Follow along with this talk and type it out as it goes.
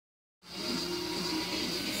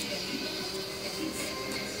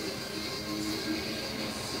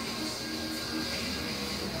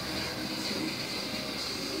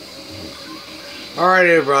Alright,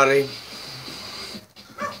 everybody.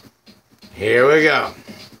 Here we go.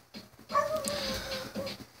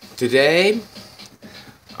 Today,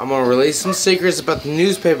 I'm going to release some secrets about the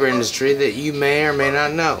newspaper industry that you may or may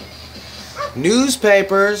not know.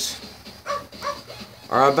 Newspapers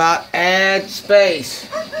are about ad space,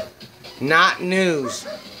 not news.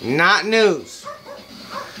 Not news.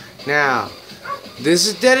 Now, this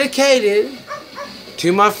is dedicated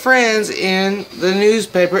to my friends in the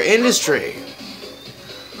newspaper industry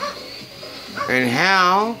and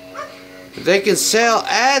how they can sell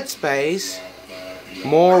ad space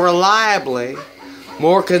more reliably,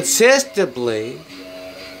 more consistently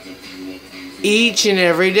each and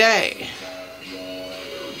every day.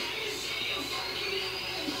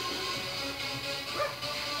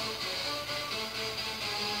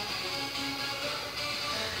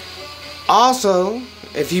 Also,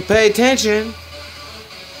 if you pay attention,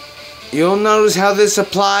 you'll notice how this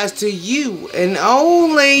applies to you and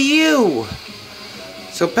only you.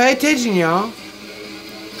 So pay attention, y'all.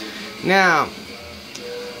 Now,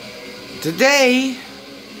 today,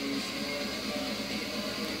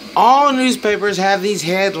 all newspapers have these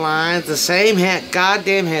headlines, the same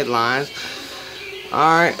goddamn headlines,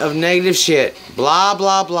 alright, of negative shit. Blah,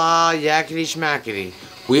 blah, blah, yakety schmackety.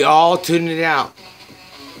 We all tune it out.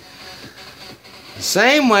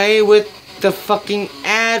 Same way with the fucking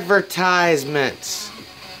advertisements.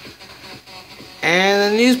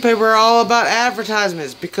 And the newspaper are all about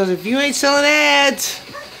advertisements, because if you ain't selling ads,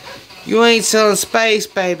 you ain't selling space,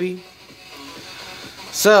 baby.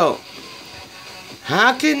 So,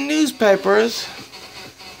 how can newspapers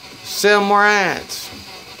sell more ads?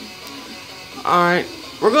 Alright,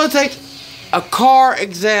 we're going to take a car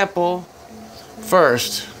example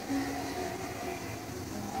first.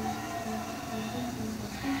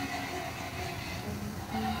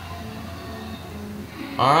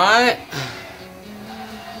 Alright.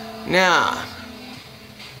 Now,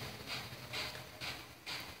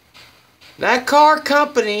 that car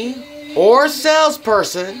company or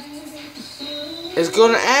salesperson is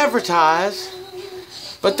going to advertise,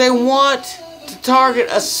 but they want to target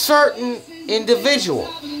a certain individual.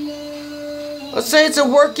 Let's say it's a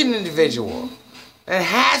working individual that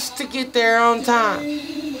has to get there on time.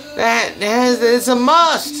 It's a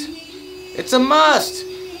must. It's a must.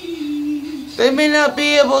 They may not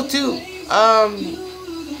be able to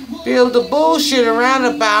bullshit around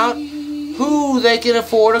about who they can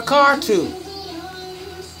afford a car to.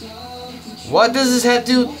 What does this have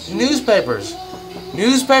to do with newspapers?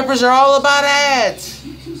 Newspapers are all about ads.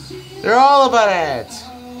 They're all about ads.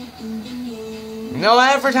 No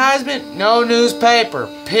advertisement, no newspaper,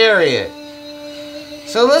 period.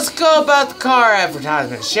 So let's go about the car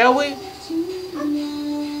advertisement, shall we?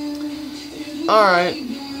 Alright.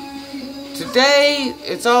 Today,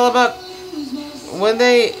 it's all about, when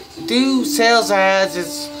they do sales ads,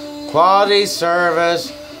 it's quality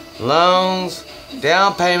service, loans,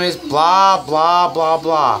 down payments, blah, blah, blah,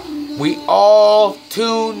 blah. We all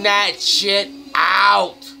tune that shit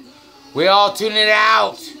out. We all tune it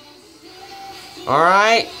out.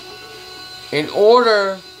 Alright? In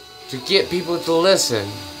order to get people to listen,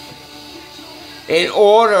 in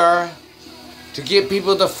order to get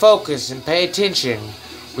people to focus and pay attention,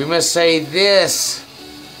 we must say this.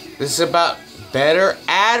 This is about better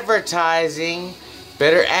advertising,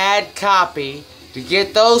 better ad copy to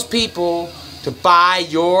get those people to buy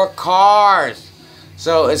your cars.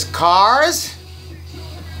 So it's cars,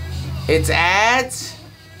 it's ads,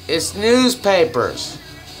 it's newspapers.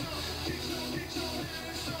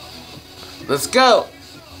 Let's go.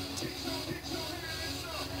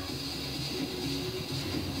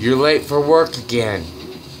 You're late for work again.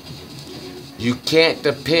 You can't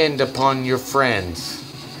depend upon your friends.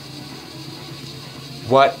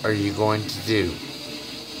 What are you going to do?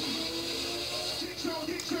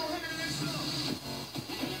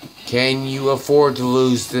 Can you afford to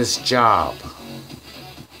lose this job?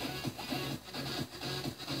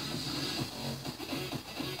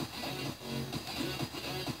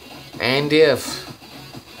 And if,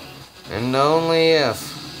 and only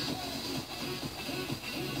if,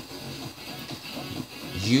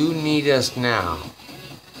 you need us now,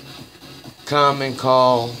 come and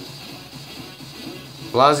call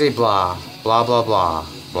blah blah blah blah blah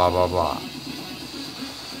blah blah blah.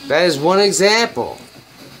 That is one example.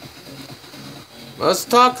 Let's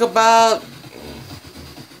talk about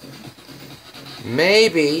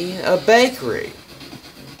maybe a bakery.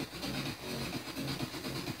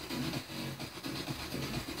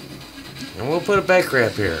 And we'll put a bakery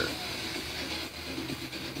up here.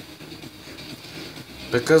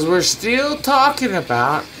 Because we're still talking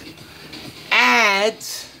about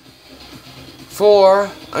ads for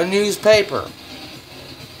a newspaper.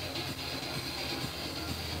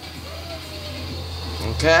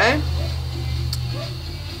 Okay?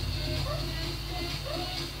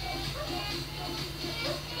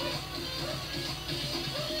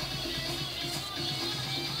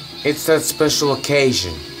 It's that special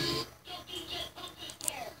occasion.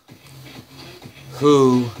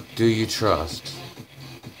 Who do you trust?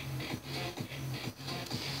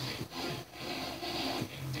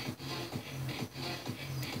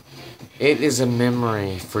 It is a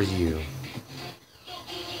memory for you.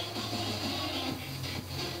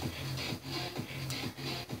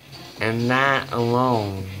 And that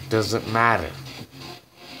alone doesn't matter.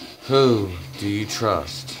 Who do you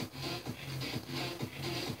trust?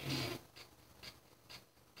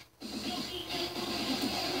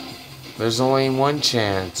 There's only one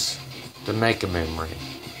chance to make a memory.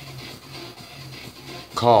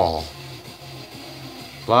 Call.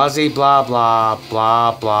 Blasey blah blah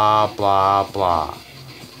blah blah blah blah.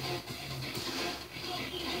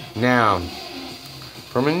 Now,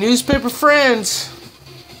 from my newspaper friends,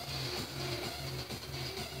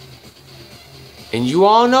 and you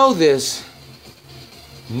all know this,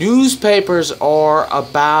 newspapers are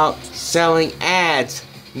about selling ads,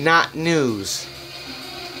 not news.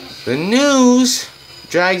 The news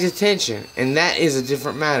drags attention, and that is a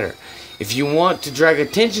different matter. If you want to drag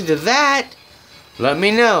attention to that, let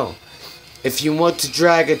me know. If you want to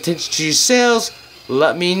drag attention to your sales,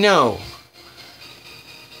 let me know.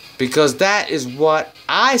 Because that is what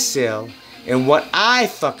I sell and what I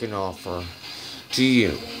fucking offer to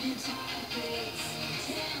you.